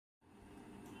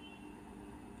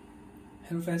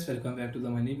Hello friends, welcome back to the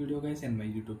my new video guys and my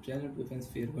YouTube channel. Today friends,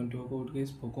 we are going to talk about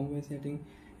guys Poco M5 setting,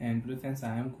 and today friends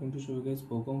I am going to show you guys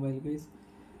Poco M5 guys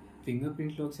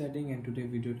fingerprint lock setting, and today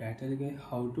video title guys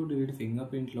how to delete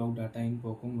fingerprint lock data in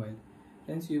Poco M5.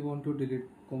 Friends, you want to delete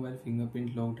Poco M5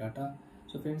 fingerprint lock data.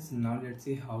 So friends, now let's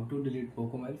see how to delete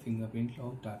Poco M5 fingerprint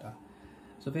lock data.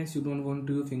 So friends, you don't want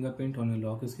to use fingerprint on your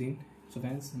lock screen. So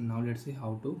friends, now let's see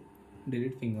how to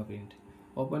delete fingerprint.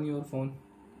 Open your phone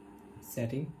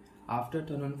setting. After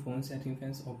turn on phone setting,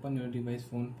 friends, open your device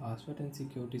phone password and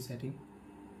security setting.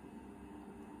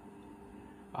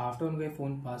 After on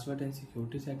phone password and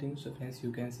security setting, so friends,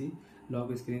 you can see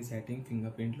lock screen setting,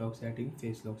 fingerprint lock setting,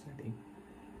 face lock setting.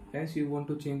 Friends, you want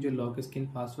to change your lock screen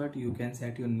password, you can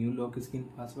set your new lock screen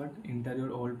password, enter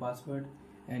your old password,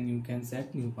 and you can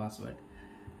set new password.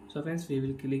 So friends, we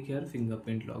will click here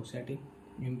fingerprint lock setting,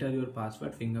 enter your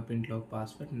password, fingerprint lock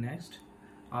password. Next,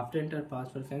 after enter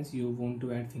password, friends, you want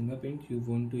to add fingerprint, you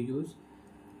want to use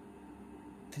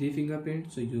 3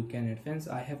 fingerprints, so you can add. Friends,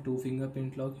 I have 2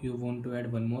 fingerprint lock, you want to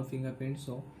add one more fingerprint,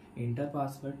 so enter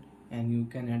password and you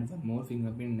can add one more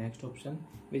fingerprint. Next option,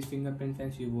 which fingerprint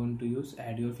friends you want to use,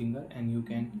 add your finger and you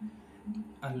can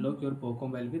unlock your Poco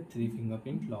Mobile with 3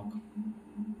 fingerprint lock.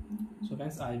 So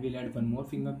friends, I will add one more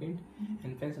fingerprint,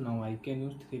 and friends, now I can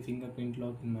use 3 fingerprint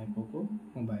lock in my Poco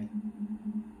Mobile.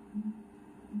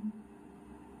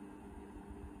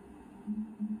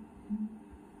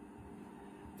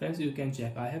 Friends, you can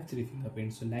check I have 3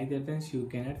 fingerprints. So like that friends, you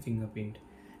can add fingerprint,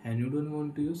 and you don't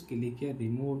want to use, click here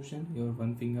remove option, your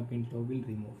one fingerprint lock will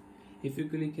remove. If you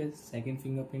click here second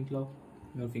fingerprint lock,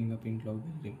 your fingerprint lock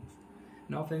will remove.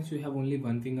 Now friends, you have only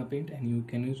one fingerprint and you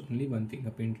can use only one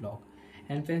fingerprint lock.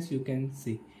 And friends, you can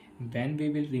see when we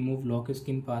will remove lock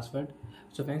screen password.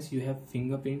 So friends, you have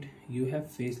fingerprint, you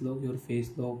have face lock,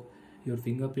 your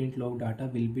fingerprint lock data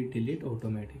will be deleted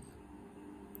automatic,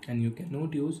 and you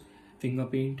cannot use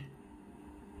fingerprint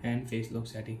and face lock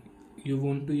setting. You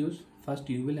want to use, first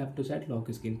you will have to set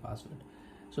lock screen password.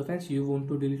 So friends, you want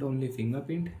to delete only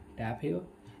fingerprint, tap here,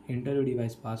 enter your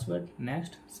device password.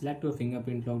 Next, select your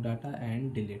fingerprint lock data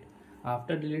and delete.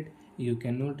 After delete, you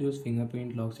cannot use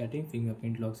fingerprint lock setting,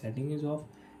 fingerprint lock setting is off.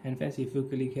 And friends, if you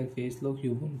click here face lock,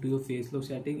 you want to use face lock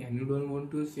setting and you don't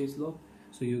want to use face lock,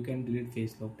 so you can delete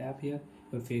face lock. Tap here,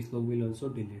 your face lock will also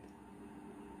delete.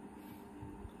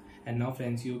 And now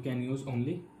friends, you can use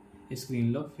only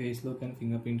screen lock, face lock and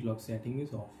fingerprint lock setting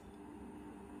is off.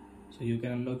 So you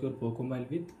can unlock your Poco Mobile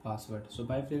with password. So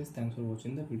bye friends, thanks for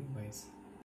watching the video guys.